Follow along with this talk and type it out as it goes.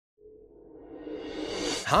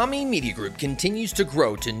Hameen Media Group continues to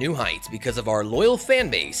grow to new heights because of our loyal fan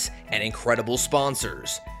base and incredible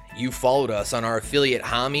sponsors. You followed us on our affiliate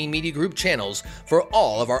Hameen Media Group channels for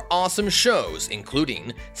all of our awesome shows,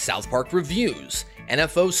 including South Park Reviews,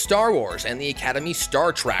 NFO Star Wars and the Academy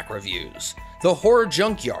Star Trek Reviews, The Horror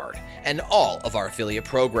Junkyard, and all of our affiliate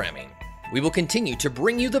programming. We will continue to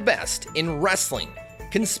bring you the best in wrestling,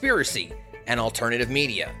 conspiracy, and alternative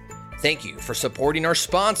media. Thank you for supporting our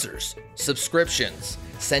sponsors, subscriptions,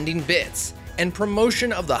 sending bits, and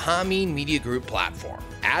promotion of the Hameen Media Group platform.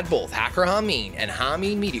 Add both Hacker Hameen and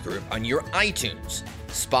Hameen Media Group on your iTunes,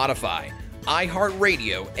 Spotify,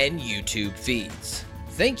 iHeartRadio, and YouTube feeds.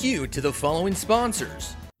 Thank you to the following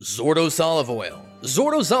sponsors: Zordos Olive Oil.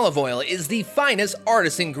 Zordos Olive Oil is the finest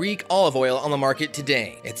artisan Greek olive oil on the market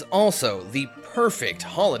today. It's also the perfect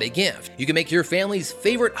holiday gift. You can make your family's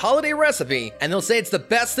favorite holiday recipe and they'll say it's the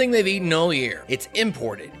best thing they've eaten all year. It's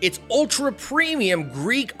imported. It's ultra premium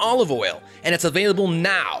Greek olive oil and it's available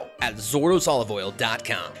now at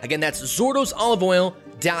ZordosOliveOil.com. Again, that's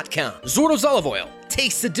ZordosOliveOil.com. Zordos Olive Oil.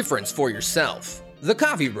 Taste the difference for yourself. The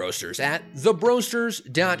Coffee Roasters at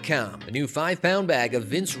TheBroasters.com. A new 5-pound bag of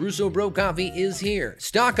Vince Russo Bro coffee is here.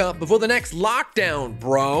 Stock up before the next lockdown,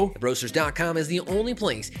 bro. TheBroasters.com is the only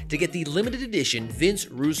place to get the limited edition Vince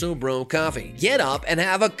Russo Bro coffee. Get up and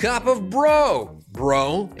have a cup of bro.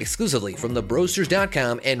 Bro, exclusively from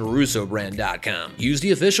TheBroasters.com and RussoBrand.com. Use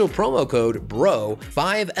the official promo code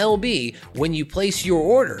BRO5LB when you place your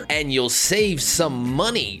order, and you'll save some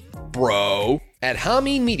money, bro. At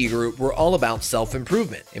Hameen Media Group, we're all about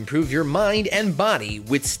self-improvement. Improve your mind and body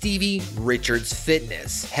with Stevie Richards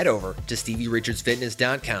Fitness. Head over to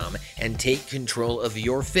StevieRichardsFitness.com and take control of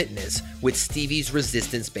your fitness with Stevie's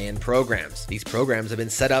resistance band programs. These programs have been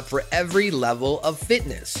set up for every level of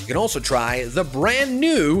fitness. You can also try the brand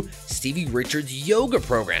new Stevie Richards Yoga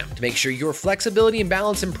program to make sure your flexibility and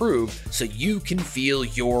balance improve so you can feel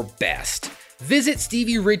your best. Visit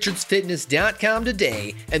StevieRichardsFitness.com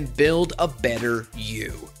today and build a better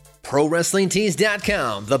you.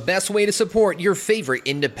 ProWrestlingTees.com, the best way to support your favorite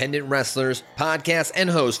independent wrestlers, podcasts, and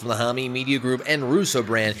hosts from the Hameen Media Group and Russo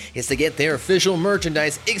brand is to get their official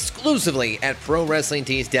merchandise exclusively at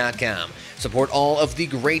ProWrestlingTees.com. Support all of the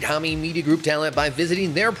great Hameen Media Group talent by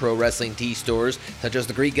visiting their Pro Wrestling Tees stores, such as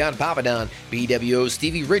the Greek God Papadon, BWO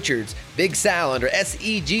Stevie Richards, Big Sal under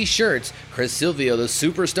SEG Shirts, Chris Silvio, the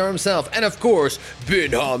superstar himself, and of course,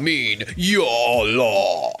 Ben Hameen,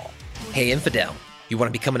 Yalla. Hey, Infidel. You want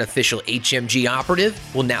to become an official HMG operative?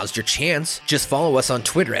 Well, now's your chance. Just follow us on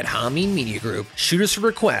Twitter at Hameen Media Group, shoot us a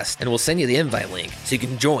request, and we'll send you the invite link so you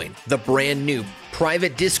can join the brand new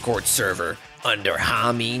private Discord server under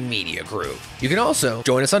Hameen Media Group. You can also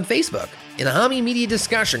join us on Facebook in the Hameen Media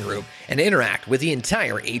discussion group and interact with the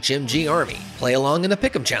entire HMG army. Play along in the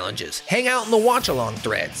pick'em challenges, hang out in the watch-along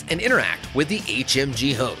threads, and interact with the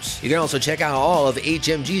HMG hosts. You can also check out all of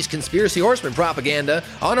HMG's Conspiracy Horseman propaganda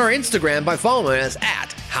on our Instagram by following us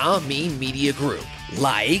at Hameen Media Group.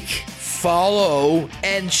 Like, follow,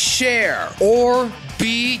 and share, or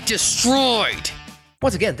be destroyed.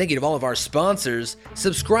 Once again, thank you to all of our sponsors,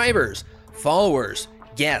 subscribers, followers,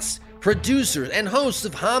 guests, producers, and hosts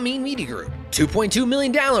of Hameen Media Group. 2.2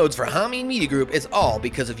 million downloads for Hameen Media Group is all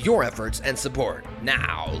because of your efforts and support.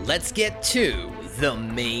 Now, let's get to the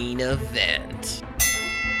main event.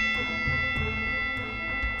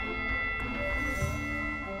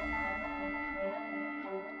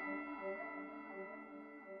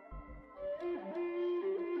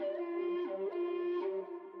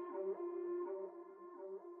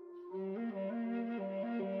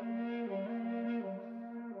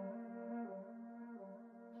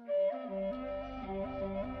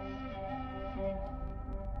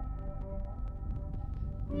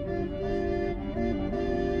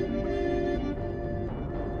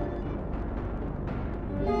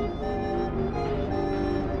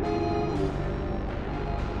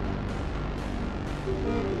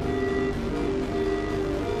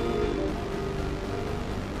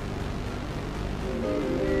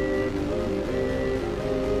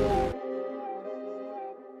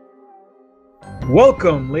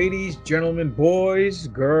 Welcome, ladies, gentlemen, boys,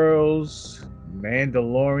 girls,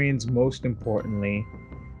 Mandalorians, most importantly,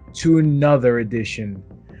 to another edition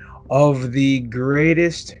of the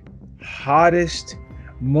greatest, hottest,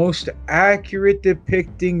 most accurate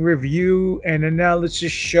depicting review and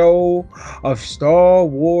analysis show of Star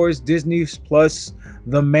Wars Disney Plus,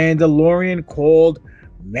 The Mandalorian, called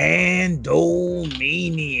Mandomania.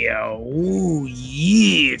 Ooh,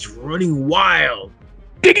 yeah, it's running wild.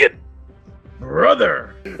 Dig it,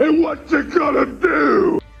 brother. And what you gonna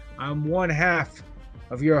do? I'm one half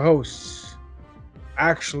of your hosts.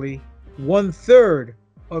 Actually, 1/3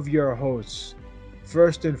 of your hosts.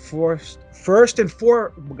 First and foremost,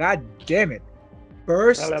 God damn it.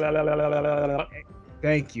 First,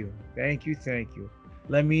 thank you.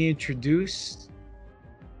 Let me introduce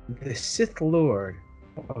the Sith Lord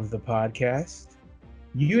of the podcast.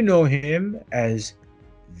 You know him as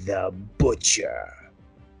the Butcher,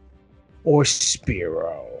 or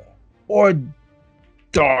Spiro, or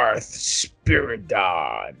Darth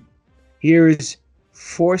Spiridon. Here is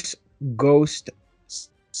Force Ghost,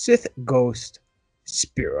 Sith Ghost,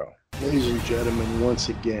 Spiro. Ladies and gentlemen, once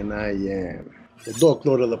again, I am the Dark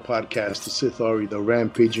Lord of the podcast, the Sith Ari, the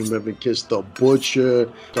Rampaging Reverend Kiss, the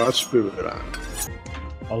Butcher, Darth Spiridon.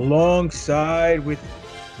 Alongside with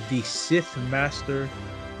the Sith Master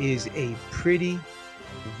is a pretty,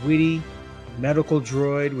 witty medical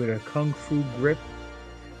droid with a kung fu grip,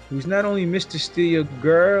 who's not only Mr. Steal Your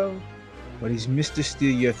Girl, but he's Mr.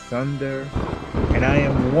 Steal Your Thunder. And I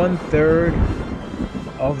am 1/3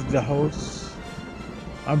 of the hosts.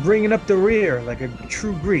 I'm bringing up the rear like a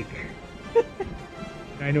true Greek.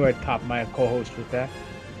 I knew I'd top my co-host with that.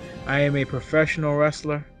 I am a professional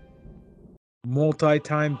wrestler,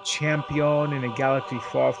 multi-time champion in a galaxy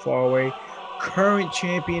far, far away, current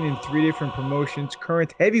champion in 3 different promotions,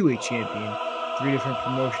 current heavyweight champion, 3 different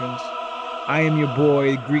promotions. I am your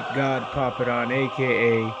boy, Greek God Papadon,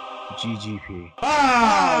 aka GGP.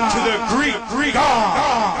 To the Greek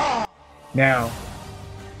God! Now,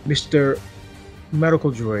 Mr.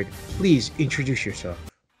 Medical Droid, please introduce yourself.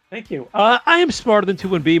 Thank you. I am smarter than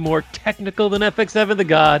 2 and B, more technical than FX7, the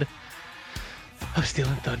god of Steel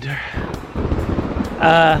and Thunder.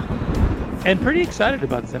 And pretty excited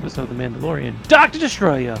about this episode of The Mandalorian. Dr.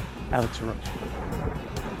 Destroyer, Alex Rose.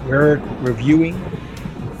 We're reviewing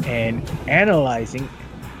and analyzing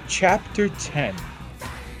Chapter 10,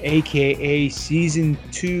 aka Season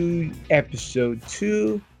 2, Episode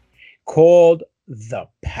 2, called The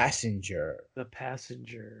Passenger. The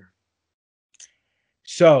Passenger.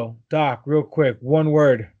 So, Doc, real quick, one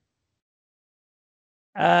word.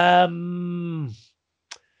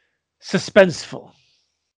 Suspenseful.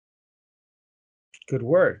 Good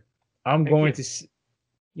word. I'm Thank going you. to...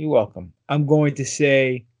 You're welcome. I'm going to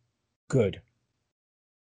say good.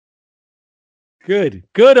 Good.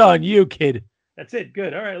 Good on you, kid. That's it.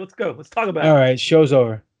 Good. All right, let's go. Let's talk about All it. right, show's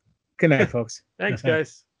over. Good night, folks. Thanks,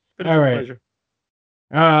 guys. Been a All real right. pleasure.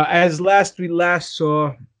 As we last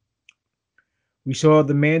saw, we saw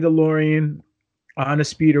the Mandalorian on a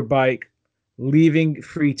speeder bike leaving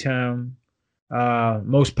Freetown.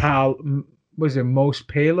 Most Palo,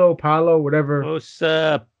 whatever. Most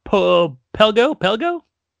Pelgo?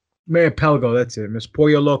 Man, Pelgo, that's it. Miss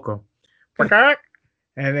Pollo Loco. And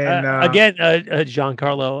then Again,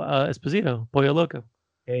 Giancarlo Esposito, Pollo Loco.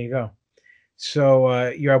 there you go. So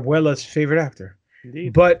your abuela's favorite actor.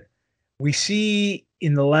 Indeed. But we see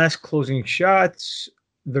in the last closing shots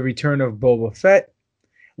the return of Boba Fett,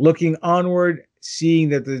 looking onward, seeing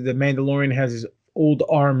that the Mandalorian has his old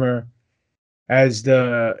armor as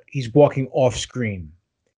he's walking off screen,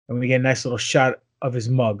 and we get a nice little shot of his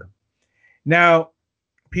mug. Now,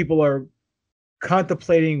 people are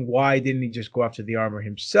contemplating, why didn't he just go after the armor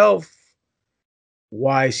himself?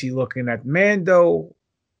 Why is he looking at Mando?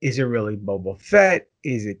 Is it really Boba Fett?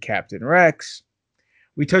 Is it Captain Rex?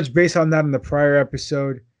 We touched base on that in the prior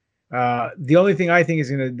episode. The only thing I think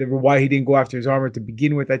is why he didn't go after his armor to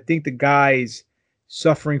begin with, I think the guy's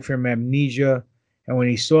suffering from amnesia, and when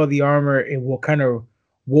he saw the armor, it will kind of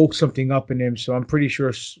woke something up in him. So I'm pretty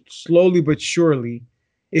sure, slowly but surely,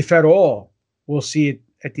 if at all, we'll see it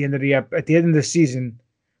at the end of the season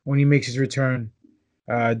when he makes his return.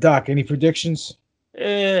 Doc, any predictions?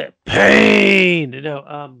 Pain.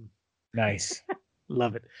 No. Nice.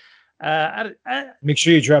 Love it. Make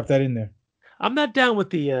sure you drop that in there. I'm not down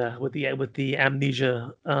with the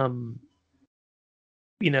amnesia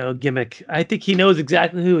gimmick. I think he knows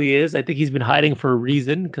exactly who he is. I think he's been hiding for a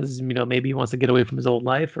reason, because maybe he wants to get away from his old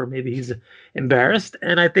life, or maybe he's embarrassed.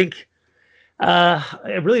 And I think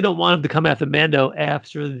I really don't want him to come after Mando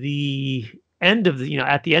after the end of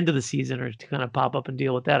at the end of the season, or to kind of pop up and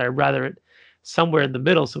deal with that. I'd rather it somewhere in the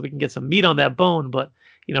middle so we can get some meat on that bone. But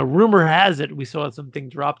rumor has it, we saw something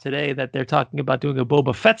drop today that they're talking about doing a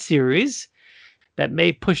Boba Fett series that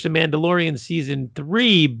may push the Mandalorian season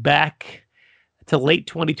 3 back to late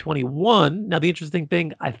 2021. Now, the interesting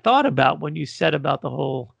thing I thought about when you said about the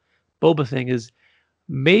whole Boba thing is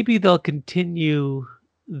maybe they'll continue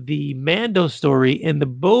the Mando story in the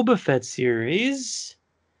Boba Fett series.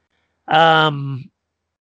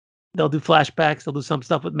 They'll do flashbacks. They'll do some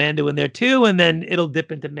stuff with Mando in there too, and then it'll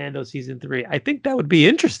dip into Mando season 3. I think that would be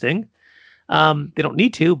interesting. They don't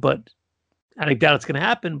need to, but I doubt it's going to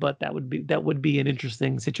happen, but that would be an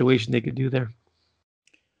interesting situation they could do there.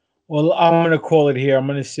 Well, I'm going to call it here. I'm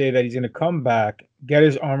going to say that he's going to come back, get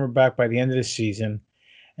his armor back by the end of the season,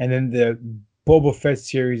 and then the Boba Fett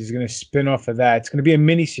series is going to spin off of that. It's going to be a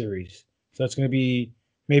mini series, so it's going to be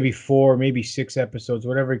maybe 4, maybe 6 episodes,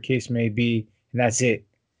 whatever the case may be, and that's it.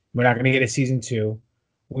 We're not going to get a season 2.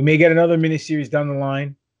 We may get another miniseries down the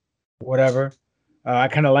line, whatever. I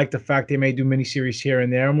kind of like the fact they may do miniseries here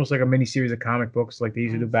and there, almost like a miniseries of comic books like they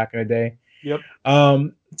used to do back in the day. Yep.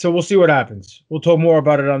 So we'll see what happens. We'll talk more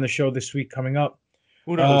about it on the show this week coming up.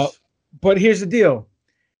 Who knows? But here's the deal.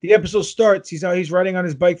 The episode starts. He's riding on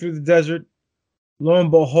his bike through the desert. Lo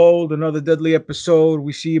and behold, another deadly episode.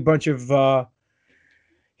 We see a bunch of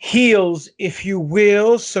heels, if you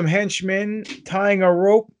will, some henchmen tying a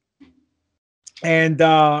rope. And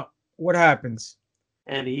what happens?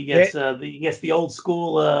 And he gets the old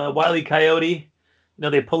school Wile E. Coyote. You know,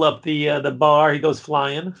 they pull up the bar. He goes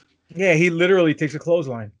flying. Yeah, he literally takes a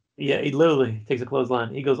clothesline. Yeah, he literally takes a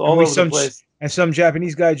clothesline. He goes all over the place. And some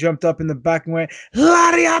Japanese guy jumped up in the back and went,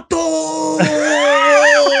 Lariato!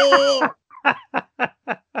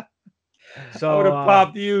 So I would have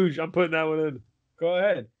popped huge. I'm putting that one in. Go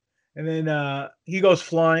ahead. And then he goes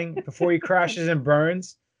flying before he crashes and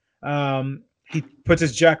burns. He puts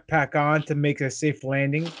his jetpack on to make a safe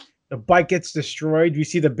landing. The bike gets destroyed. We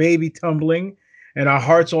see the baby tumbling, and our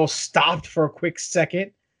hearts all stopped for a quick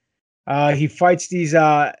second. He fights these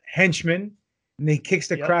henchmen, and he kicks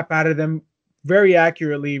the crap out of them very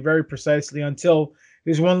accurately, very precisely, until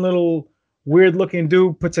there's one little weird-looking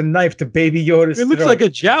dude puts a knife to Baby Yoda's throat. It looks like a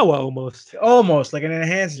Jawa almost. Almost, like an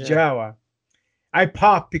enhanced Jawa. I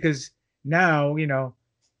popped because now, you know,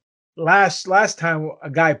 last time a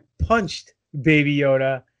guy punched Baby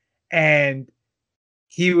Yoda, and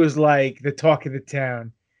he was like the talk of the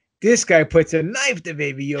town. This guy puts a knife to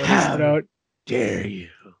Baby Yoda's throat. Dare you?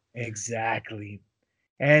 Exactly.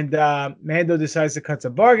 And Mando decides to cut a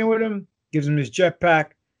bargain with him, gives him his jetpack.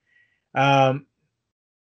 And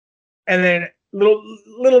then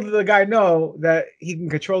little did the guy know that he can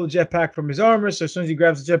control the jetpack from his armor. So as soon as he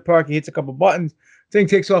grabs the jetpack, he hits a couple buttons. Thing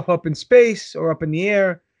takes off up in space or up in the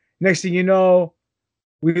air. Next thing you know,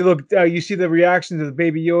 you see the reaction to the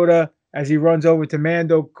Baby Yoda as he runs over to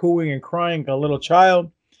Mando, cooing and crying like a little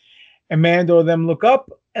child. And Mando and them look up,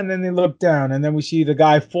 and then they look down, and then we see the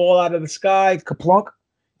guy fall out of the sky, kaplunk,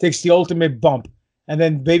 takes the ultimate bump. And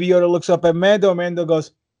then Baby Yoda looks up at Mando, Mando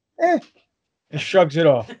goes, and shrugs it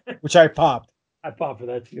off, which I popped. I popped for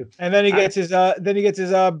that too. And then he gets his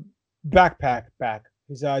backpack back,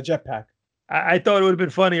 his jetpack. I thought it would have been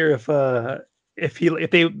funnier if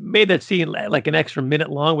they made that scene like an extra minute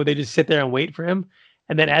long, where they just sit there and wait for him,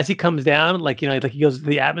 and then as he comes down, like he goes to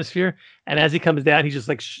the atmosphere, and as he comes down, he just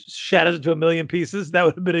like shatters it to a million pieces. That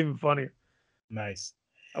would have been even funnier. Nice.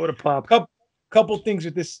 I would have popped. Couple things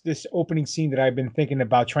with this opening scene that I've been thinking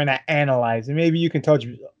about, trying to analyze, and maybe you can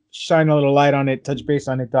shine a little light on it, touch base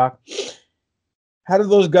on it, Doc. How did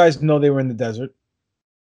those guys know they were in the desert?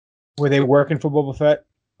 Were they working for Boba Fett?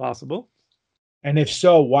 Possible. And if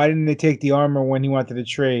so, why didn't they take the armor when he wanted to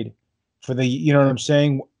trade for the, you know what I'm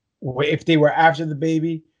saying? If they were after the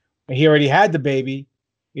baby, and he already had the baby,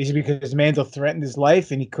 is it because Mando threatened his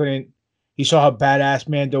life and he saw how badass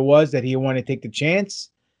Mando was that he wanted to take the chance?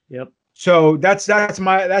 Yep. So that's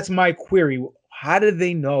my query. How did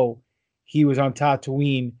they know he was on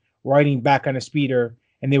Tatooine riding back on a speeder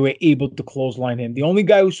and they were able to clothesline him? The only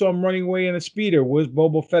guy who saw him running away in a speeder was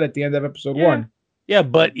Boba Fett at the end of episode 1. Yeah,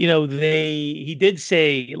 but he did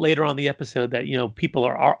say later on in the episode that people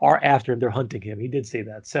are after him, they're hunting him. He did say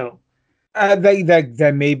that. So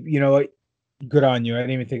that may, good on you. I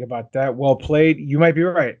didn't even think about that. Well played. You might be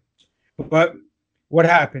right. But what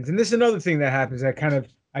happens? And this is another thing that happens. I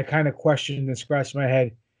kind of questioned and scratched my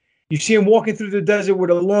head. You see him walking through the desert with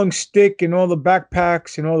a long stick and all the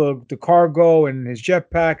backpacks and all the cargo and his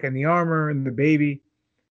jetpack and the armor and the baby.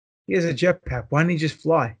 He has a jetpack. Why didn't he just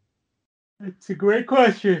fly? It's a great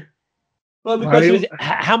question. Well, the question is,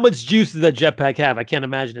 how much juice does that jetpack have? I can't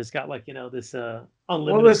imagine it's got this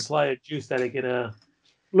unlimited supply of juice that it can.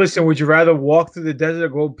 Listen, would you rather walk through the desert or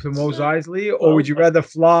go to Mos Eisley, or would you rather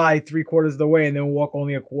fly 3/4 of the way and then walk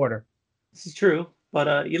only a quarter? This is true,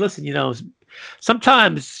 but you listen.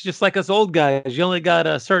 Sometimes just like us old guys, you only got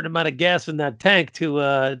a certain amount of gas in that tank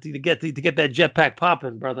to get that jetpack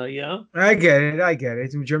popping, brother. I get it.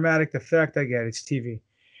 It's a dramatic effect. I get it. It's TV.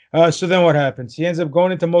 So then what happens? He ends up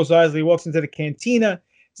going into Mos Eisley, walks into the cantina,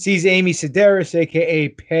 sees Amy Sedaris, a.k.a.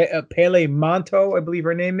 Pele Manto, I believe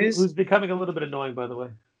her name is. Who's becoming a little bit annoying, by the way.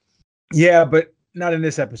 Yeah, but not in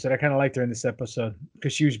this episode. I kind of liked her in this episode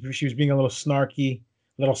because she was being a little snarky,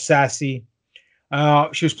 a little sassy.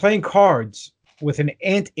 She was playing cards with an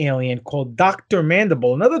ant alien called Dr.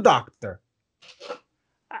 Mandible, another doctor.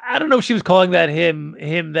 I don't know if she was calling that him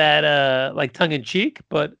that like tongue in cheek,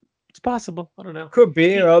 but it's possible. I don't know. Could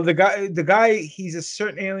be. Well, the guy, he's a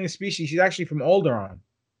certain alien species. He's actually from Alderaan.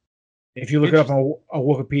 If you look it up on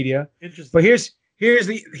Wikipedia. Interesting. But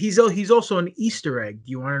he's also an Easter egg.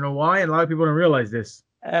 Do you want to know why? And a lot of people don't realize this.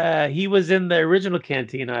 He was in the original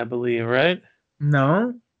Cantina, I believe, right?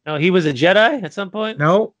 No. No, he was a Jedi at some point.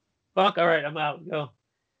 No. Fuck. All right, I'm out. Go.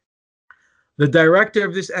 The director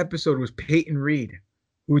of this episode was Peyton Reed,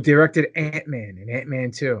 who directed Ant-Man and Ant-Man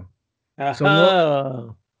 2.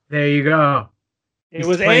 So there you go. It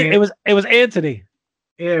was Anthony.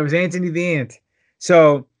 Yeah, it was Anthony the Ant.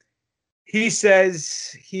 So he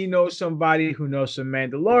says he knows somebody who knows some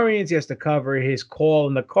Mandalorians. He has to cover his call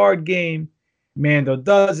in the card game. Mando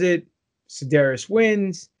does it. Sedaris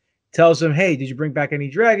wins. Tells him, hey, did you bring back any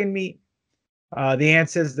dragon meat? The Ant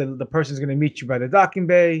says the person's going to meet you by the docking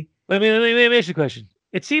bay. Let me ask you a question.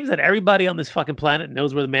 It seems that everybody on this fucking planet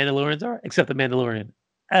knows where the Mandalorians are, except the Mandalorian.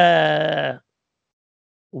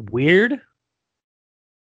 Weird?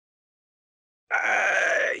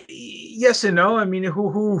 Yes and no. I mean,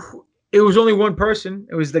 it was only one person.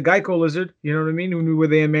 It was the Geico lizard, you know what I mean, who knew where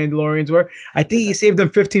the Mandalorians were. I think he saved them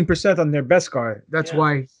 15% on their Beskar. That's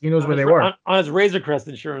why he knows where they were. On his Razor Crest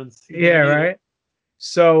insurance. Yeah, right?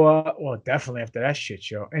 So, well, definitely after that shit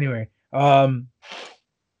show. Anyway,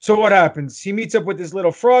 so what happens? He meets up with this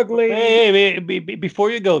little frog lady. Hey, before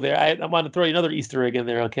you go there, I want to throw you another Easter egg in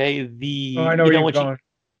there, okay? I know where you're going.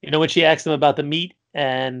 You know when she asked him about the meat,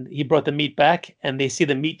 and he brought the meat back, and they see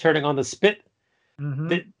the meat turning on the spit? Mm-hmm.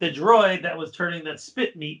 The droid that was turning that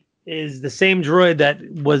spit meat is the same droid that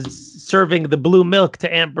was serving the blue milk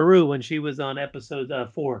to Aunt Beru when she was on episode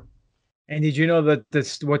 4. And did you know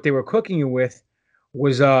that what they were cooking it with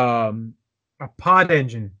was a pod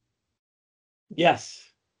engine? Yes.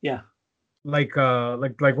 Yeah. Like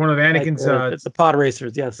one of Anakin's it's the pod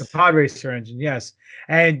racers, yes. The pod racer engine, yes.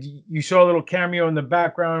 And you saw a little cameo in the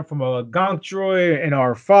background from a Gonk droid and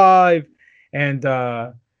R5, and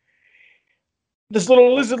this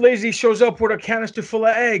little lizard lady shows up with a canister full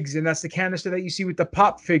of eggs, and that's the canister that you see with the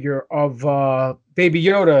pop figure of Baby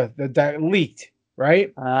Yoda that leaked,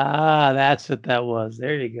 right? Ah, that's what that was.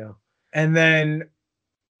 There you go. And then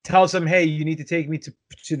tells him, hey, you need to take me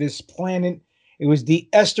to this planet. It was the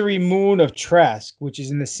estuary moon of Trask, which is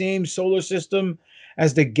in the same solar system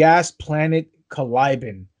as the gas planet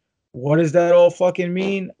Caliban. What does that all fucking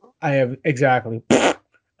mean? I have exactly.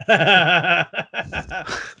 I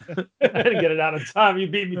didn't get it out of time. You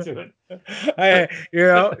beat me to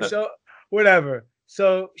it. So whatever.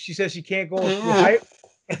 So she says she can't go on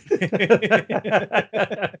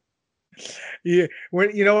yeah. When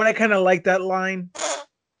I kind of like that line.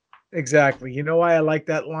 Exactly. You know why I like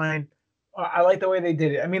that line? I like the way they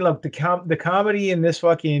did it. I mean, look, the comedy in this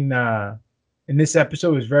fucking in this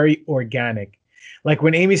episode was very organic. Like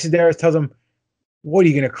when Amy Sedaris tells him, "What are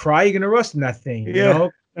you gonna cry? You're gonna rust in that thing?" You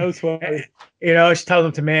know, that was funny. She tells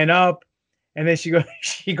him to man up, and then she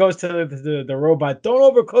goes to the robot. Don't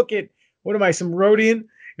overcook it. What am I, some Rhodian?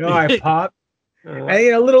 I pop,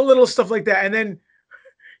 and little stuff like that. And then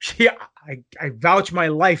I vouch my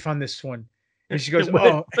life on this one. And she goes,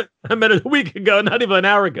 "Oh, I met her a week ago, not even an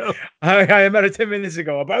hour ago. I met her 10 minutes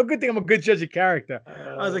ago. But a good thing I'm a good judge of character."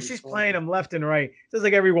 I was like, she's playing him left and right. Just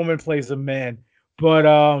like every woman plays a man. But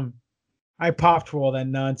I popped for all that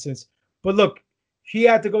nonsense. But look, he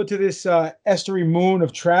had to go to this estuary moon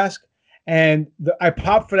of Trask, and I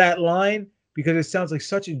popped for that line because it sounds like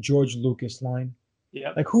such a George Lucas line.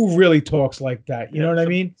 Yeah. Like, who really talks like that? You know what I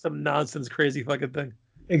mean? Some nonsense, crazy fucking thing.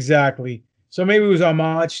 Exactly. So maybe it was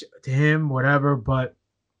homage to him, whatever. But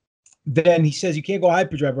then he says you can't go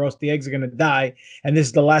hyperdrive or else the eggs are going to die. And this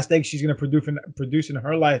is the last egg she's going to produce in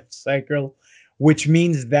her life cycle, which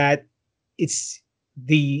means that it's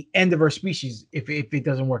the end of her species if it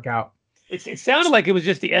doesn't work out. It sounded like it was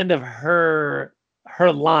just the end of her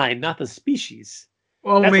line, not the species.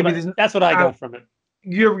 Well, that's what I got from it.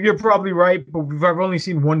 You're probably right, but I've only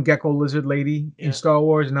seen one gecko lizard lady in Star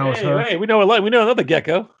Wars, and that was her. Hey, we know another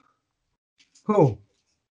gecko. Who?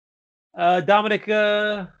 Dominic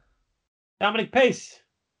Pace.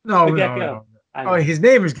 No. Oh, his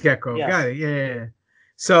name is Gecko. Yes. Got it. Yeah.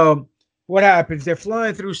 So what happens? They're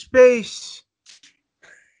flying through space.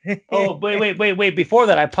 Oh, wait! Before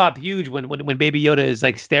that, I pop huge when Baby Yoda is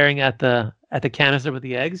like staring at the canister with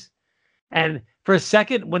the eggs, and for a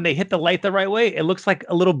second, when they hit the light the right way, it looks like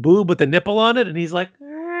a little boob with a nipple on it, and he's like,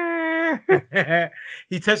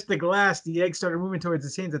 He touched the glass. The egg started moving towards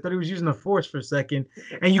his hands. I thought he was using the force for a second.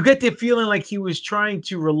 And you get the feeling like he was trying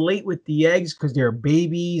to relate with the eggs because they're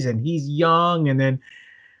babies and he's young. And then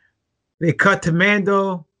they cut to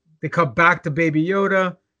Mando. They cut back to Baby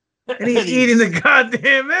Yoda. And he's eating the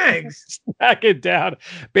goddamn eggs. Back it down.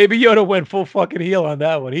 Baby Yoda went full fucking heel on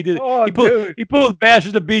that one. He did. Oh, he pulled Bash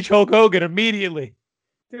of the Beach Hulk Hogan immediately.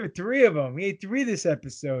 Dude, 3 of them. He ate 3 this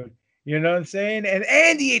episode. You know what I'm saying?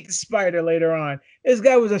 And he ate the spider later on. This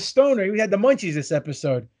guy was a stoner. He had the munchies this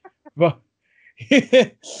episode. But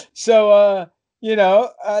so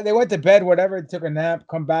they went to bed, whatever, took a nap,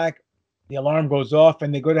 come back, the alarm goes off,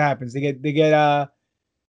 and what happens? They get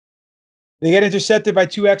intercepted by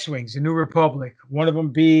 2 X-Wings, the New Republic. One of them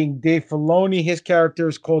being Dave Filoni. His character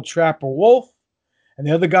is called Trapper Wolf. And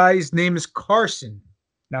the other guy's name is Carson.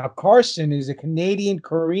 Now, Carson is a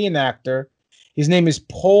Canadian-Korean actor. His name is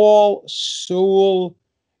Paul Sewell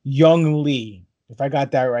Young Lee. If I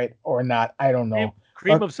got that right or not, I don't know.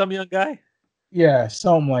 Cream of some young guy? Yeah,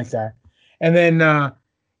 something like that. And then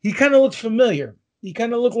he kind of looked familiar. He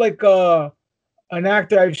kind of looked like an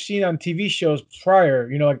actor I've seen on TV shows prior,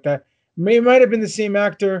 like that. Might have been the same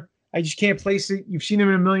actor. I just can't place it. You've seen him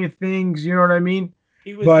in a million things. You know what I mean?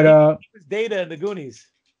 He was Data in the Goonies.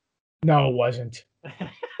 No, it wasn't.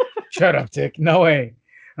 Shut up, Dick. No way.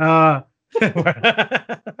 So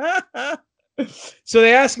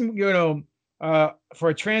they ask him, for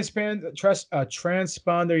a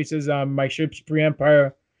transponder. He says, my ship's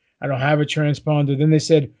pre-Empire. I don't have a transponder. Then they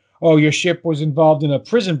said, oh, your ship was involved in a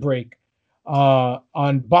prison break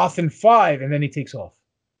on Bothan 5. And then he takes off.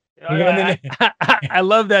 I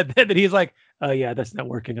love that he's like, oh yeah, that's not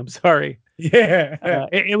working. I'm sorry. Yeah.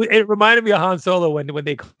 It reminded me of Han Solo when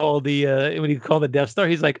they called when he called the Death Star.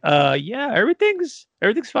 He's like, yeah, everything's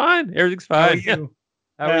fine. Everything's fine.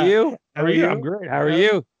 How are you? How are you? I'm great. How are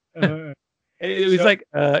you? It was like,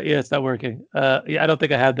 yeah, it's not working. Yeah, I don't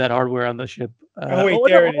think I have that hardware on the ship.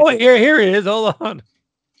 Here it is. Hold on.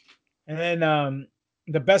 And then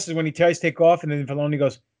the best is when he tries to take off, and then Filoni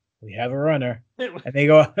goes, we have a runner, and they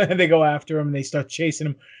go after him, and they start chasing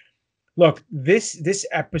him. Look, this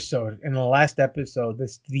episode and the last episode,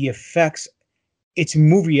 the effects, it's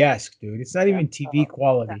movie-esque, dude. It's not even TV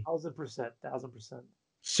quality. 1000%.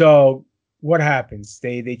 So what happens?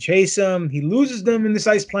 They chase him. He loses them in this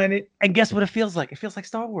ice planet. And guess what it feels like? It feels like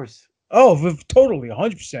Star Wars. Oh, totally,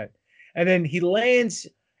 100%. And then he lands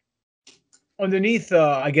underneath,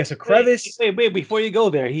 I guess, a crevice. Wait! Before you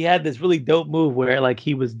go there, he had this really dope move where, like,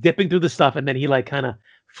 he was dipping through the stuff, and then he like kind of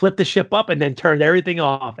flipped the ship up, and then turned everything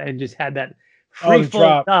off, and just had that free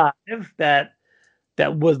fall dive that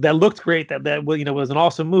looked great. That was an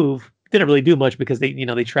awesome move. Didn't really do much because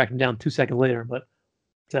they tracked him down 2 seconds later. But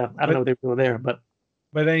I don't know what they were doing there. But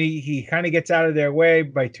then he kind of gets out of their way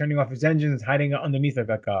by turning off his engines, hiding underneath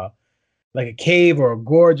like a cave or a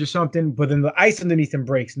gorge or something, but then the ice underneath him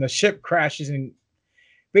breaks and the ship crashes, and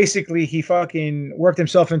basically he fucking worked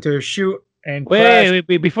himself into a chute and wait,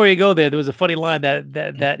 before you go there was a funny line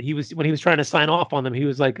that he was, when he was trying to sign off on them, he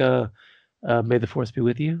was like, may the force be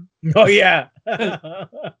with you. Oh yeah.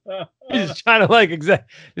 He's trying to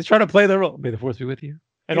he's trying to play the role. May the force be with you.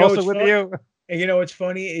 And also with you. And you know what's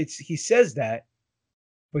funny? He says that,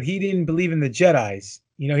 but he didn't believe in the Jedis.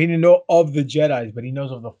 He didn't know of the Jedis, but he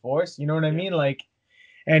knows of the Force. You know what I mean? Like,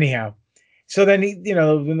 anyhow. So then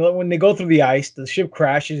when they go through the ice, the ship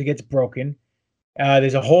crashes. It gets broken.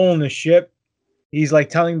 There's a hole in the ship. He's like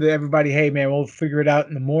telling everybody, "Hey, man, we'll figure it out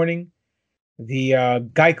in the morning." The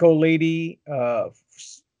Geico lady,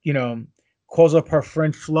 calls up her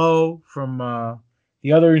friend Flo from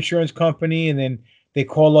the other insurance company, and then they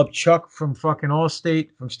call up Chuck from fucking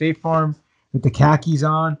Allstate, from State Farm, with the khakis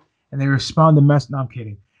on. And they respond to mess. No, I'm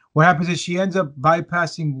kidding. What happens is she ends up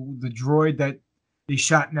bypassing the droid that they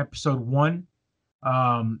shot in episode 1,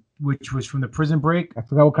 which was from the prison break. I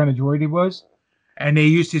forgot what kind of droid he was. And they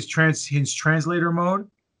used his translator mode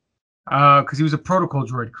because he was a protocol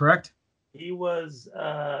droid, correct? He was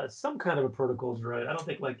some kind of a protocol droid. I don't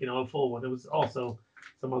think a full one. It was also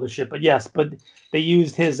some other shit. But yes, they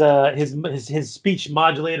used his speech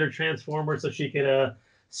modulator transformer so she could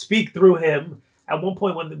speak through him. At one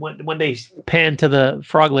point, when they panned to the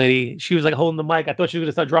frog lady, she was like holding the mic. I thought she was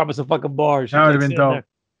gonna start dropping some fucking bars. That would have been dope. There.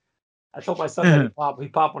 I told my son that he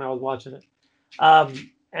popped when I was watching it.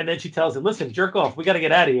 And then she tells him, "Listen, jerk off. We got to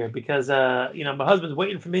get out of here because my husband's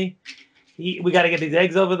waiting for me. We got to get these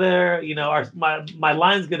eggs over there. My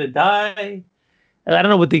line's gonna die." And I don't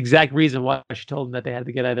know what the exact reason why she told him that they had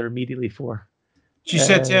to get out of there immediately for. She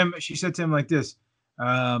said to him like this.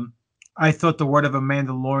 I thought the word of a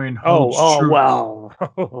Mandalorian Oh, holds true. wow.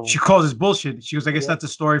 She calls this bullshit. She goes, I guess Yep. that's a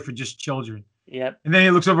story for just children. Yep. And then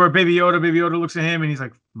he looks over at Baby Yoda. Baby Yoda looks at him, and he's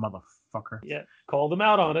like, motherfucker. Yeah. Called them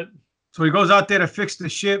out on it. So he goes out there to fix the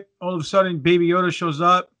ship. All of a sudden, Baby Yoda shows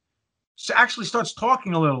up. Actually starts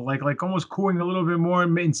talking a little, like almost cooing a little bit more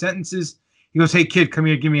in sentences. He goes, hey, kid, come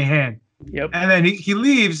here, give me a hand. Yep. And then he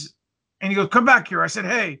leaves, and he goes, come back here. I said,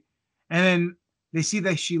 hey. And then they see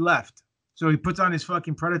that she left. So he puts on his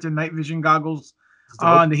fucking Predator night vision goggles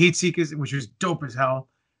on the heat seekers, which was dope as hell.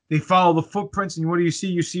 They follow the footprints, and what do you see?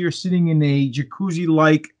 You see her sitting in a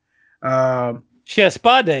jacuzzi-like She has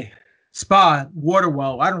spa day. spa, water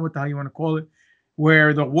well, I don't know what the hell you want to call it,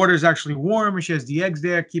 where the water is actually warm, and she has the eggs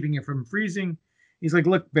there, keeping it from freezing. He's like,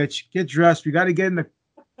 look, bitch, get dressed. We got to get in the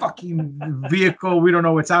fucking vehicle. We don't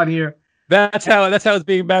know what's out here. That's how it's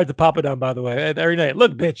being married to Papa Don, by the way. Every night.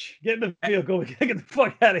 Look, bitch, get in the vehicle. We gotta get the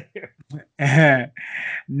fuck out of here.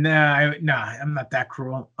 Nah, I'm not that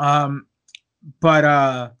cruel.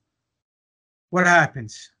 But what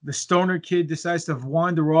happens? The stoner kid decides to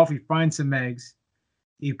wander off. He finds some eggs.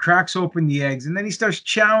 He cracks open the eggs, and then he starts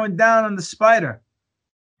chowing down on the spider.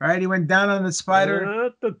 Right? He went down on the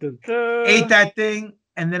spider, ate that thing,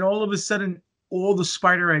 and then all of a sudden, all the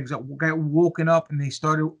spider eggs got woken up, and they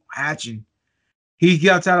started hatching. He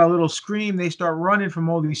gets out a little scream. They start running from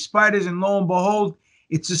all these spiders, and lo and behold,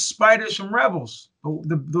 it's the spiders from Rebels.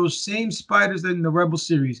 Those same spiders that in the Rebel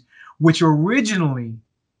series, which originally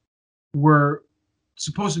were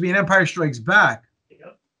supposed to be an Empire Strikes Back,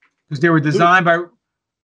 because they were designed by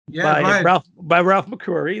Ralph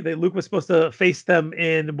McQuarrie. Luke was supposed to face them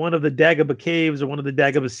in one of the Dagobah caves or one of the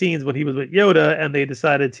Dagobah scenes when he was with Yoda, and they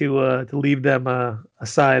decided to leave them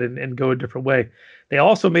aside and go a different way. They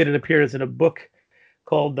also made an appearance in a book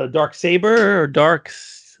called The Dark Saber, I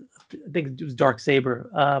think it was Dark Saber,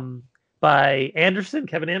 by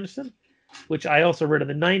Kevin Anderson, which I also read in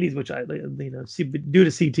the 90s, which I due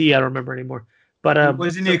to CT I don't remember anymore. But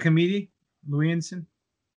wasn't he a comedian? Louis Anderson?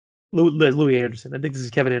 Louis Anderson. I think this is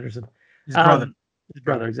Kevin Anderson. His brother. His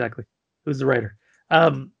brother, exactly. Who's the writer?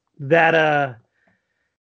 So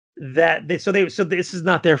this is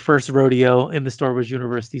not their first rodeo in the Star Wars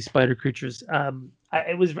universe. These spider creatures.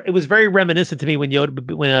 It was very reminiscent to me when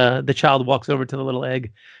the child walks over to the little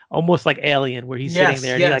egg, almost like Alien, where he's sitting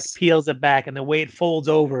there and he like peels it back, and the way it folds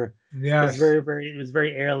over. Yeah, it was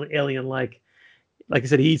very Alien-like. Like I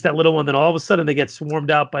said, he eats that little one, then all of a sudden they get swarmed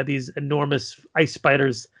out by these enormous ice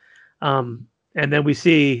spiders. And then we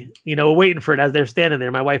see, waiting for it as they're standing there.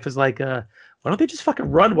 My wife is like, why don't they just fucking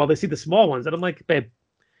run while they see the small ones? And I'm like, babe,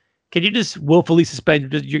 can you just willfully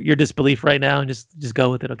suspend your disbelief right now and just go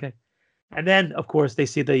with it, okay? And then, of course, they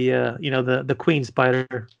see the queen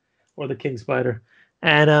spider or the king spider.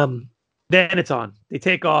 And then it's on. They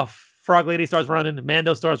take off. Frog Lady starts running.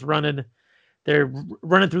 Mando starts running. They're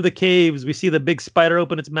running through the caves. We see the big spider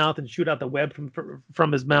open its mouth and shoot out the web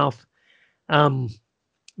from his mouth,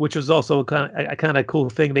 which was also a kind of cool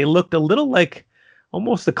thing. They looked a little like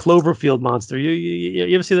almost a Cloverfield monster.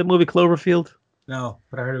 You ever see that movie Cloverfield? No,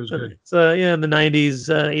 but I heard it was good. It's in the 90s,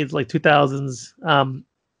 it's like 2000s.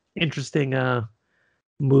 Interesting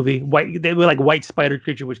movie. They were like white spider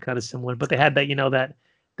creature, which kind of similar, but they had that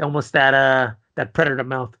almost that predator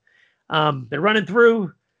mouth. They're running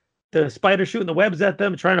through. The spider shooting the webs at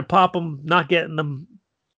them, trying to pop them, not getting them.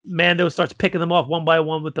 Mando starts picking them off one by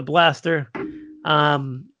one with the blaster,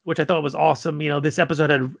 which I thought was awesome. This episode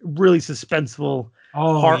had really suspenseful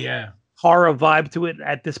horror vibe to it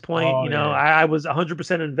at this point. I was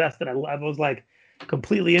 100% invested. I was like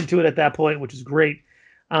completely into it at that point, which is great.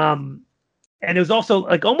 And it was also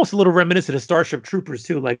like almost a little reminiscent of Starship Troopers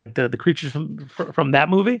too, like the creatures from that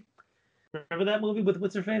movie. Remember that movie with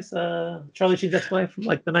what's her face? Charlie Sheen's ex-wife from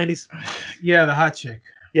like the 90s. Yeah, the hot chick.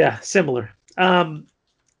 Yeah, similar.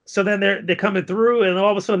 So then they're coming through, and all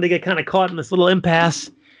of a sudden they get kind of caught in this little impasse,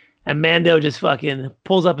 and Mando just fucking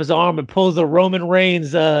pulls up his arm and pulls the Roman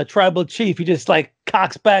Reigns tribal chief. He just like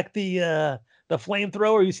cocks back the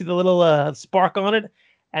flamethrower. You see the little spark on it,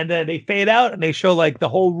 and then they fade out and they show like the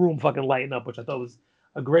whole room fucking lighting up, which I thought was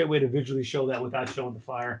a great way to visually show that without showing the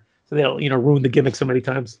fire. So they'll ruin the gimmick so many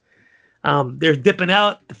times. They're dipping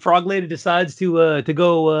out. The frog lady decides to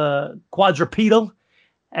go quadrupedal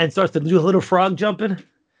and starts to do a little frog jumping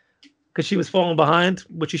because she was falling behind,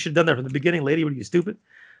 which she should have done that from the beginning. Lady, what are you, stupid?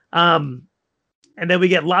 And then we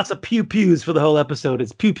get lots of pew pews for the whole episode.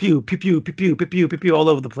 It's pew pew pew pew pew pew pew pew pew pew all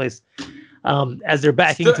over the place. As they're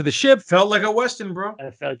backing into the ship, felt like a Western, bro.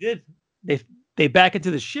 It felt good. They back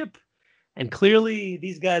into the ship, and clearly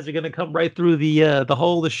these guys are going to come right through the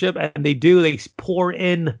hull of the ship, and they do. They pour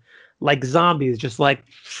in like zombies, just like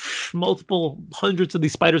multiple hundreds of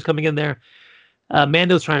these spiders coming in there.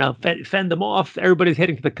 Mando's trying to fend them off. Everybody's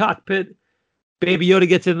heading to the cockpit. Baby Yoda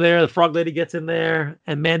gets in there. The Frog Lady gets in there.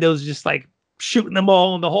 And Mando's just like shooting them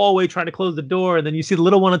all in the hallway, trying to close the door. And then you see the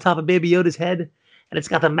little one on top of Baby Yoda's head. And it's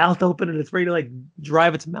got the mouth open and it's ready to like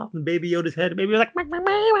drive its mouth in Baby Yoda's head. And Baby Yoda's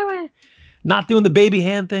like, not doing the baby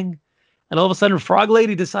hand thing. And all of a sudden, Frog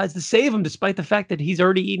Lady decides to save him, despite the fact that he's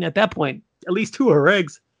already eaten at that point at least 2 of her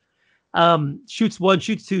eggs. Shoots 1,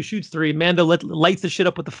 shoots 2, shoots 3. Mando lights the shit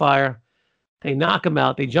up with the fire. They knock him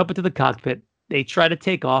out. They jump into the cockpit. They try to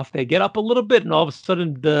take off. They get up a little bit, and all of a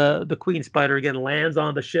sudden, the Queen Spider again lands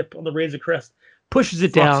on the ship on the Razor Crest, pushes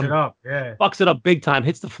it down, fucks it up big time,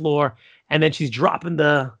 hits the floor, and then she's dropping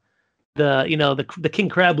the King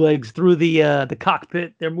Crab legs through the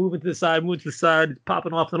cockpit. They're moving to the side,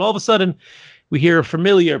 popping off, and all of a sudden, we hear a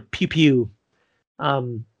familiar pew pew,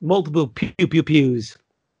 multiple pew pew pews,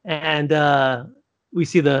 and we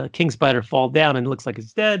see the King Spider fall down, and it looks like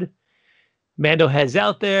it's dead. Mando heads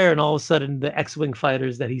out there, and all of a sudden, the X-wing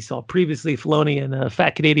fighters that he saw previously, Filoni and a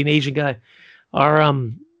fat Canadian Asian guy, are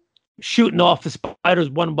shooting off the spiders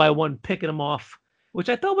one by one, picking them off, which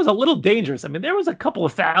I thought was a little dangerous. I mean, there was a couple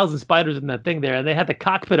of thousand spiders in that thing there, and they had the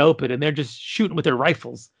cockpit open, and they're just shooting with their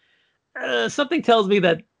rifles. Something tells me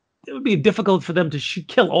that it would be difficult for them to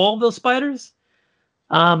kill all of those spiders.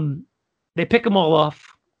 They pick them all off.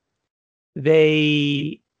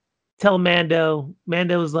 They tell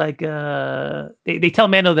Mando's like, they tell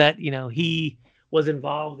Mando that, he was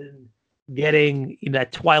involved in getting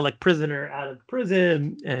that Twi'lek prisoner out of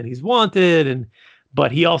prison, and he's wanted,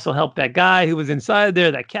 but he also helped that guy who was inside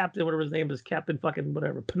there, that captain, whatever his name is, Captain fucking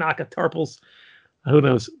whatever, Panaka Tarpals, who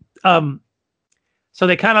knows. So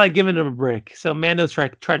they kind of like giving him a break. So Mando's try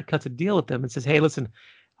to cut a deal with them and says, hey, listen,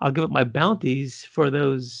 I'll give up my bounties for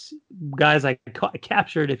those guys I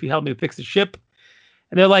captured if you help me fix the ship.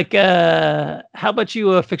 And they're like, how about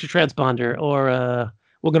you fix your transponder, or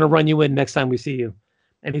we're going to run you in next time we see you.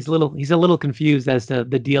 And he's a little confused as to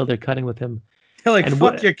the deal they're cutting with him. They're like,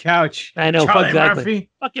 fuck your couch. I know, Charlie exactly. Murphy.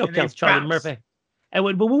 Fuck your couch, Charlie Murphy. And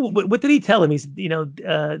what did he tell him? He's,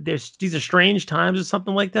 these are strange times or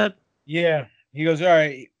something like that. Yeah. He goes, all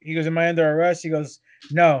right. He goes, am I under arrest? He goes,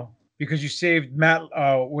 no, because you saved Matt.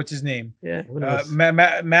 What's his name? Yeah.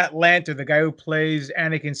 Matt Lanter, the guy who plays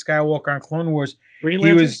Anakin Skywalker on Clone Wars. Green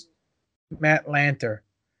Lantern? He was Matt Lanter,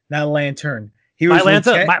 not Lantern. He was My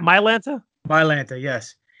Lanta? My Lanta,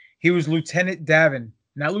 yes. He was Lieutenant Davin,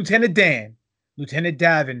 not Lieutenant Dan. Lieutenant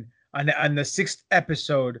Davin on the 6th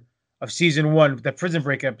episode of season 1, the Prison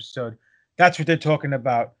Break episode. That's what they're talking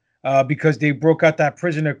about, because they broke out that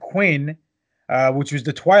prisoner Quinn, which was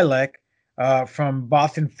the Twi'lek from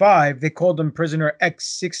Bothan 5. They called him prisoner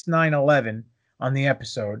X6911 on the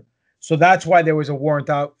episode. So that's why there was a warrant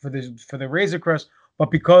out for the Razor Crest. But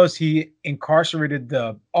because he incarcerated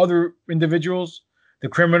the other individuals, the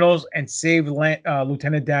criminals, and saved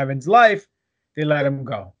Lieutenant Davin's life, they let him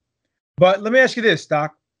go. But let me ask you this,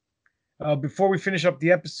 Doc, before we finish up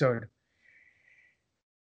the episode.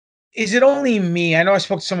 Is it only me? I know I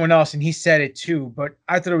spoke to someone else and he said it too, but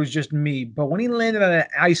I thought it was just me. But when he landed on an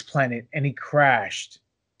ice planet and he crashed,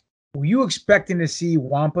 were you expecting to see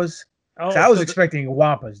Wampas? I was expecting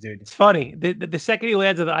Wampas, dude. It's funny. The second he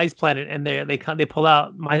lands on the ice planet and they pull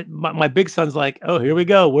out, my big son's like, oh, here we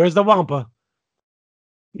go. Where's the Wampa?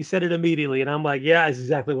 He said it immediately, and I'm like, yeah, that's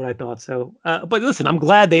exactly what I thought. So, but listen, I'm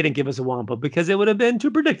glad they didn't give us a Wampa because it would have been too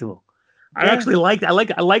predictable. Yeah. I actually liked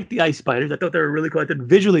the ice spiders. I thought they were really cool. I thought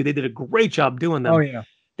visually they did a great job doing them. Oh yeah,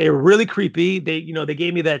 they were really creepy. They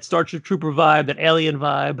gave me that Starship Trooper vibe, that alien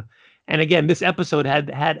vibe. And again, this episode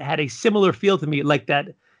had a similar feel to me, like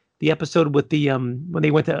that the episode with the when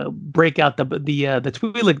they went to break out the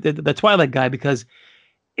Twi'lek guy, because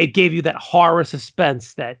it gave you that horror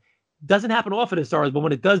suspense that doesn't happen often in Star Wars, but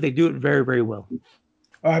when it does, they do it very, very well.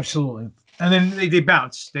 Oh, absolutely. And then they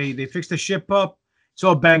bounce. They fix the ship up. It's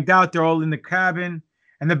all banged out. They're all in the cabin.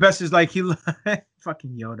 And the best is like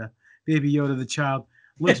fucking Yoda, baby Yoda, the child,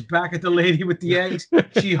 looks back at the lady with the eggs.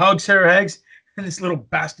 She hugs her eggs, and this little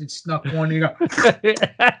bastard snuck one. You go,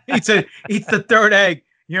 eats the third egg.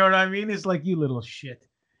 You know what I mean? It's like, you little shit.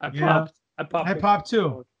 I popped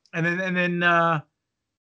too. And then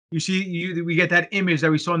we get that image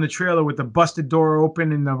that we saw in the trailer with the busted door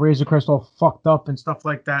open and the Razor Crest all fucked up and stuff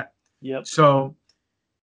like that. Yep. So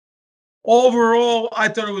overall, I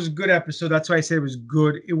thought it was a good episode. That's why I said it was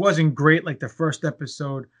good. It wasn't great like the first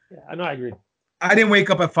episode. Yeah, I know. I agree. I didn't wake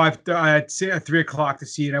up at 3 o'clock to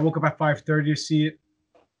see it. I woke up at 5:30 to see it.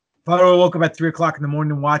 If I woke up at 3 o'clock in the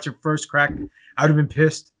morning and watch it first crack, I would have been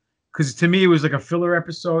pissed, because to me it was like a filler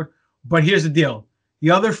episode. But here's the deal: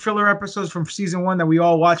 The other filler episodes from season 1 that we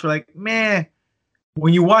all watch were like, meh.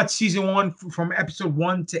 When you watch season 1 from episode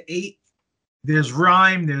 1 to 8, there's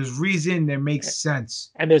rhyme, there's reason, there makes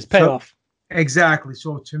sense. And there's payoff. Exactly.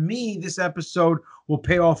 So to me, this episode will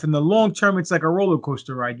pay off in the long term. It's like a roller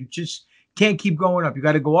coaster ride. You just can't keep going up. You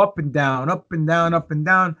got to go up and down, up and down, up and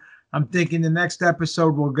down. I'm thinking the next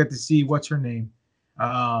episode we'll get to see what's her name.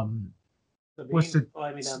 What's the? Oh,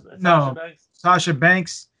 I mean, no, Sasha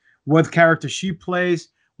Banks. What character she plays?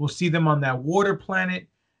 We'll see them on that water planet,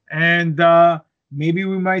 and maybe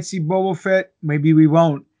we might see Boba Fett. Maybe we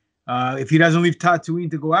won't. If he doesn't leave Tatooine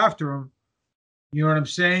to go after him, you know what I'm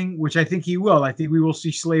saying? Which I think he will. I think we will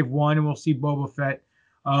see Slave One, and we'll see Boba Fett.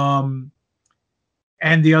 And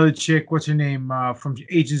the other chick, what's her name? From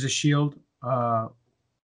Agents of Shield.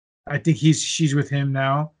 I think she's with him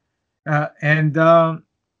now, and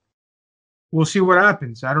we'll see what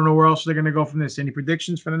happens. I don't know where else they're gonna go from this. Any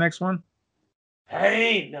predictions for the next one?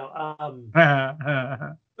 Hey, no.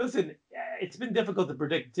 Listen, it's been difficult to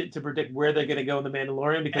predict where they're gonna go in the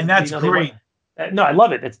Mandalorian because and that's great. No, I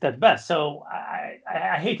love it. That's best. So I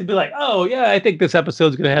hate to be like, oh yeah, I think this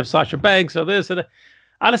episode's gonna have Sasha Banks or this and that.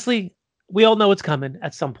 Honestly, we all know it's coming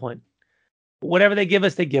at some point. Whatever they give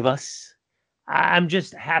us, they give us. I'm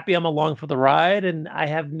just happy I'm along for the ride, and I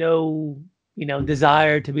have no,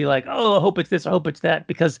 desire to be like, oh, I hope it's this, I hope it's that,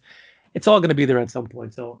 because it's all going to be there at some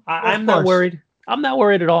point. So I'm not worried. I'm not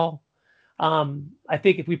worried at all. I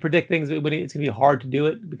think if we predict things, it's going to be hard to do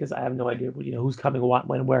it because I have no idea, who's coming, what,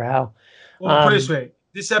 when, where, how. Well, put it this way.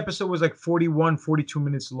 This episode was like 41, 42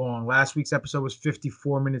 minutes long. Last week's episode was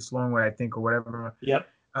 54 minutes long, I think, or whatever. Yep.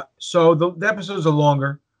 So the episodes are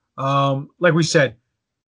longer. Like we said,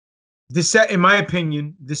 in my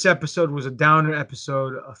opinion, this episode was a downer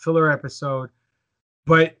episode, a filler episode,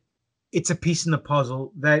 but it's a piece in the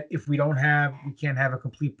puzzle that if we don't have, we can't have a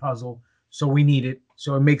complete puzzle. So we need it.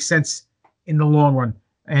 So it makes sense in the long run.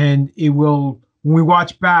 And it will, when we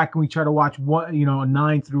watch back and we try to watch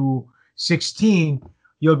 9 through 16,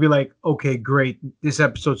 you'll be like, okay, great. This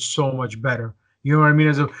episode's so much better. You know what I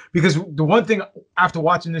mean? Because the one thing after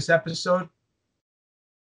watching this episode,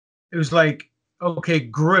 it was like, okay,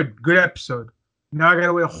 good episode. Now I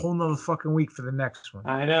gotta wait a whole nother fucking week for the next one.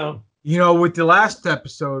 I know. With the last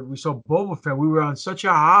episode, we saw Boba Fett. We were on such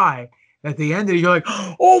a high that they ended. You're like,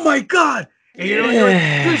 oh my god! And you're like,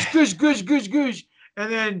 gush.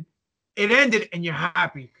 And then it ended, and you're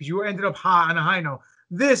happy because you ended up high on a high note.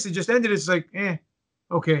 This, it just ended. It's like,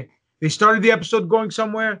 okay. They started the episode going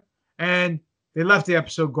somewhere, and they left the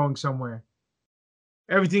episode going somewhere.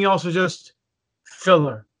 Everything else was just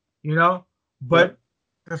filler, But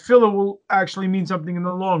the filler will actually mean something in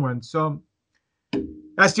the long run. So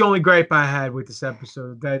that's the only gripe I had with this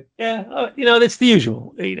episode. That's the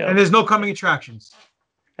usual. And there's no coming attractions.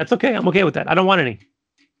 That's okay. I'm okay with that. I don't want any.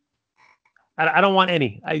 I don't want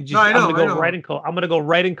any. I'm gonna go right in cold. I'm gonna go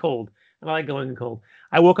right in cold. And I like going in cold.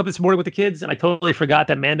 I woke up this morning with the kids and I totally forgot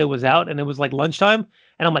that Mando was out, and it was like lunchtime,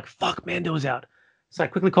 and I'm like, fuck, Mando's out. So I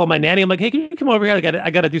quickly called my nanny. I'm like, hey, can you come over here?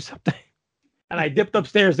 I gotta do something. And I dipped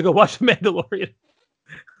upstairs to go watch The Mandalorian.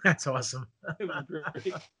 That's awesome. It was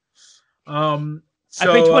great. So, I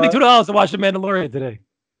paid $22 to watch The Mandalorian today.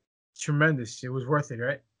 Tremendous. It was worth it,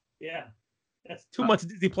 right? Yeah. That's too much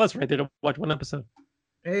Disney Plus right there to watch one episode.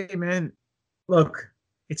 Hey, man. Look,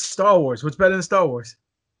 it's Star Wars. What's better than Star Wars?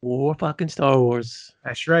 More fucking Star Wars.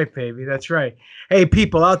 That's right, baby. That's right. Hey,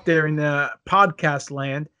 people out there in the podcast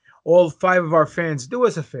land, all 5 of our fans, do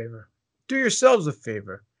us a favor. Do yourselves a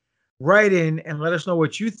favor. Write in and let us know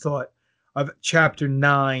what you thought of Chapter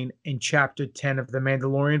 9 and Chapter 10 of The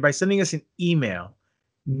Mandalorian by sending us an email,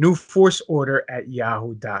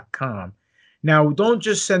 newforceorder@yahoo.com. Now, don't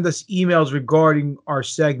just send us emails regarding our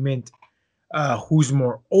segment, Who's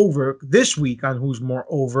More Over. This week on Who's More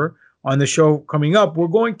Over, on the show coming up, we're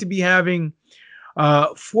going to be having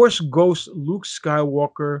Force Ghost Luke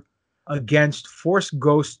Skywalker against Force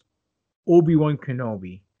Ghost Obi-Wan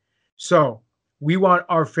Kenobi. So we want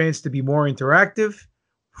our fans to be more interactive.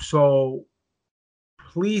 So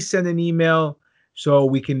please send an email so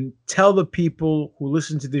we can tell the people who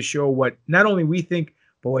listen to this show what not only we think,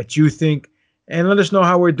 but what you think. And let us know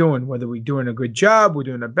how we're doing, whether we're doing a good job, we're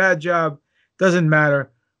doing a bad job. Doesn't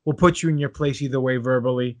matter. We'll put you in your place either way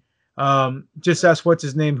verbally. Just ask what's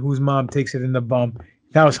his name, whose mom takes it in the bum.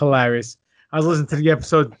 That was hilarious. I was listening to the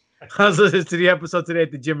episode today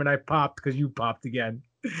at the gym, and I popped because you popped again.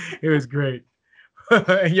 It was great.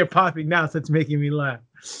 And you're popping now, so it's making me laugh.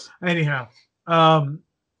 Anyhow,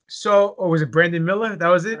 so was it Brandon Miller? That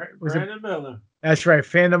was it? Brandon Miller. That's right.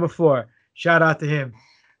 Fan number 4. Shout out to him.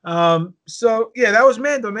 So yeah, that was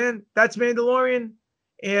Mando, man. That's Mandalorian.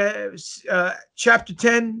 Chapter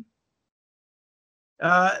 10,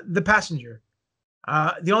 The Passenger.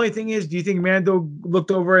 The only thing is, do you think Mando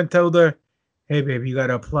looked over and told her, "Hey, baby, you got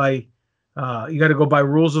to apply, you got to go by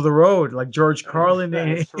rules of the road, like George Carlin."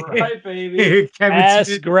 That's right, baby. Ass,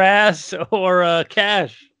 Smith. grass, or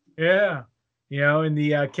cash. Yeah. In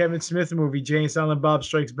the Kevin Smith movie, Jay and Silent Bob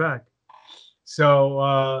Strikes Back.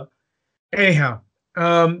 So, anyhow,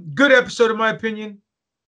 good episode in my opinion.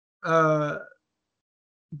 Doc,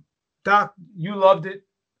 you loved it,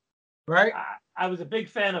 right? I was a big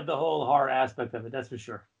fan of the whole horror aspect of it, that's for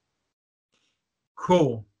sure.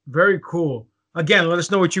 Cool. Very cool. Again, let us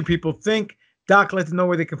know what you people think. Doc, let them know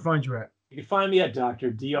where they can find you at. You can find me at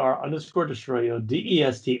Dr. Dr_Destroyo,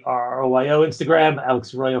 DESTRROYO, Instagram,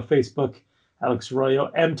 Alex Arroyo, Facebook, Alex Arroyo,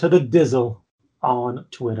 M to the Dizzle on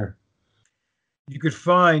Twitter. You could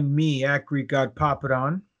find me at Greek God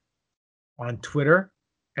Papadon on Twitter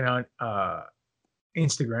and on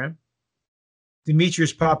Instagram.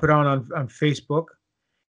 Demetrius Papadon on Facebook.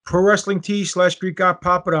 Pro Wrestling Tee/Greek God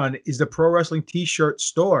Papadon is the Pro Wrestling T-shirt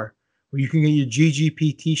store where you can get your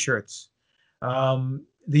GGP T-shirts. The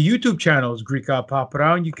YouTube channel is Greek God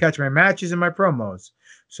Papadon. You catch my matches and my promos.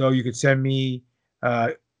 So you could send me,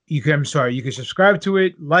 you can subscribe to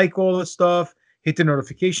it, like all the stuff, hit the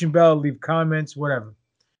notification bell, leave comments, whatever.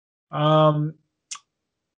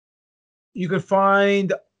 You can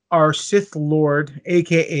find our Sith Lord,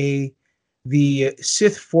 aka the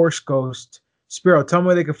Sith Force Ghost, Spiro. Tell me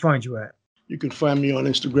where they can find you at. You can find me on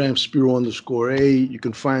Instagram, Spiro_A. You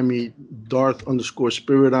can find me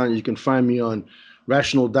Darth_Spiridon. You can find me on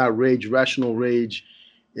Rational.Rage. Rational Rage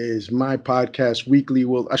is my podcast weekly.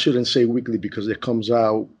 Well, I shouldn't say weekly because it comes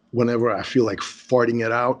out whenever I feel like farting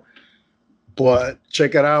it out. But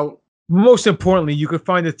check it out. Most importantly, you can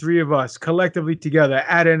find the three of us collectively together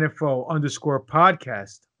at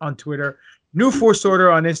NFO_podcast on Twitter, New Force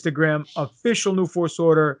Order on Instagram, official New Force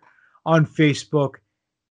Order on Facebook,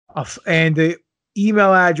 and the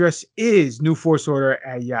email address is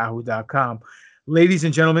newforceorder@yahoo.com. Ladies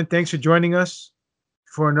and gentlemen, thanks for joining us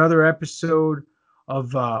for another episode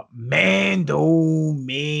of Mando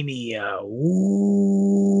Mania.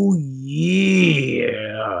 Ooh,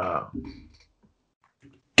 yeah.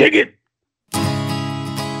 Dig it.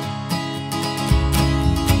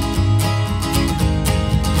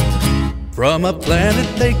 From a planet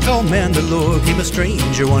they call Mandalore came a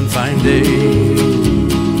stranger one fine day.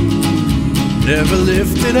 Never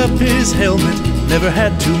lifted up his helmet, never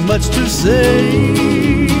had too much to say.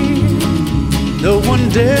 No one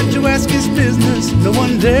dared to ask his business, no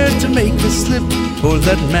one dared to make a slip, for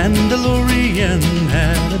that Mandalorian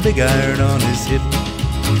had a big iron on his hip.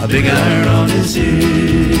 A big iron on his hip.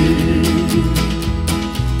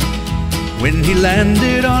 When he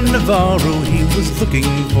landed on Navarro, he was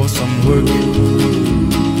looking for some work.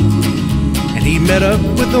 And he met up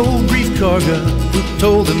with old Grief Karga, who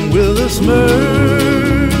told him with a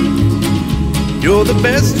smirk, "You're the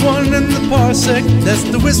best one in the parsec," that's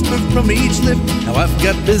the whisper from each lip. "Now I've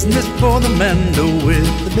got business for the Mando with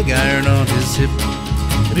the big iron on his hip."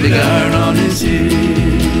 The big iron on his hip.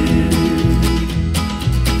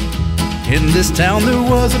 In this town there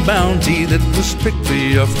was a bounty that was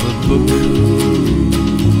strictly off the book.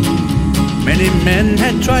 Many men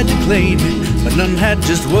had tried to claim it, but none had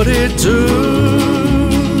just what it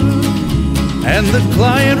took. And the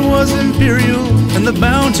client was imperial, and the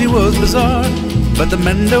bounty was bizarre. But the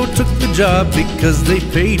Mando took the job because they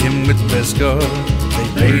paid him with Beskar. They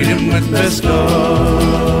paid him with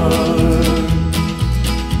Beskar.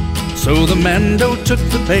 So the Mando took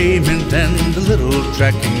the payment and a little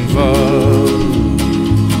tracking far.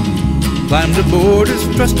 Climbed aboard his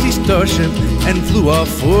trusty starship and flew off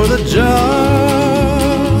for the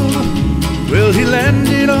job. Well, he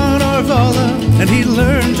landed on Arvala and he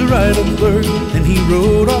learned to ride a bird. And he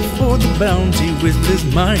rode off for the bounty with his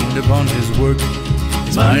mind upon his work.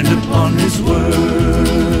 His mind upon his work.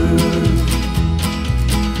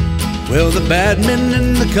 Well, the bad men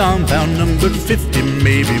in the compound numbered 50,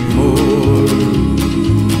 maybe more.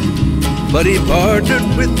 But he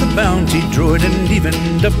partnered with the bounty droid and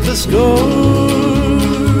evened up the score.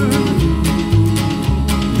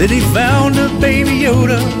 Then he found a baby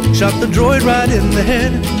Yoda, shot the droid right in the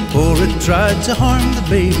head, for it tried to harm the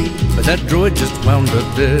baby, but that droid just wound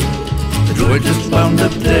up dead. The droid just wound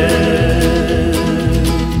up dead.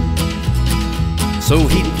 So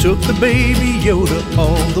he took the baby Yoda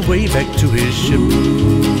all the way back to his ship.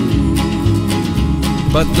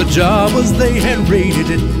 But the Jawas, they had raided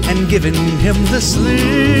it and given him the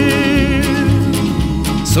slip.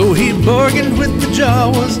 So he bargained with the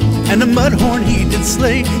Jawas, and a mudhorn he did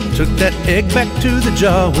slay. Took that egg back to the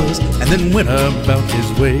Jawas, and then went about his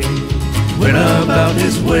way. Went about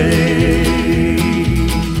his way.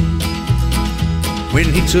 When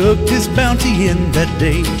he took his bounty in that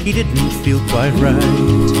day, he didn't feel quite right.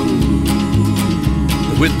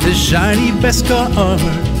 With his shiny Beskar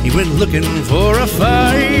armor, he went looking for a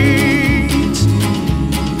fight.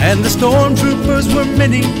 And the stormtroopers were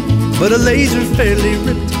many, but a laser fairly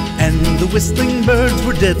ripped. And the whistling birds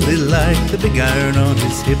were deadly like the big iron on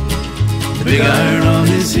his hip. The big iron on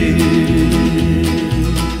his hip.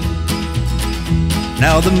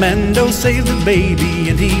 Now the Mando saved the baby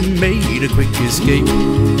and he made a quick escape.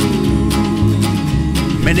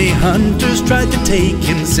 Many hunters tried to take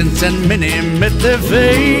him since, and many met their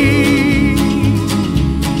fate.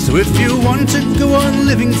 So if you want to go on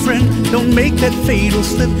living, friend, don't make that fatal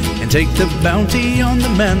slip, and take the bounty on the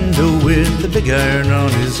Mando with the big iron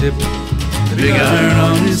on his hip. The big iron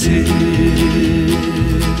on his hip.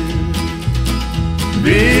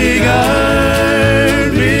 Big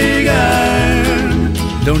iron, big iron.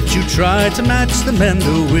 Don't you try to match the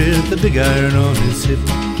Mando with the big iron on his hip.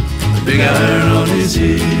 The big iron on his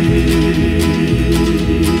hip.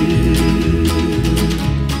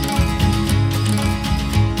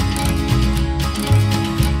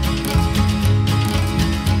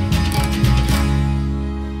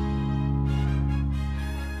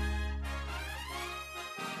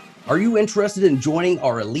 Are you interested in joining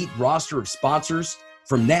our elite roster of sponsors?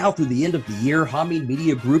 From now through the end of the year, Hameen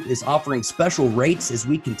Media Group is offering special rates as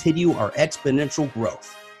we continue our exponential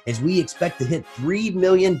growth, as we expect to hit 3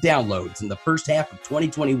 million downloads in the first half of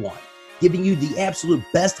 2021, giving you the absolute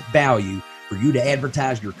best value for you to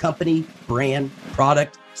advertise your company, brand,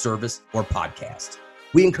 product, service, or podcast.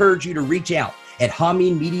 We encourage you to reach out at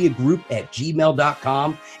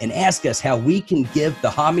hameenmediagroup@gmail.com and ask us how we can give the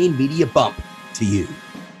Hameen Media bump to you.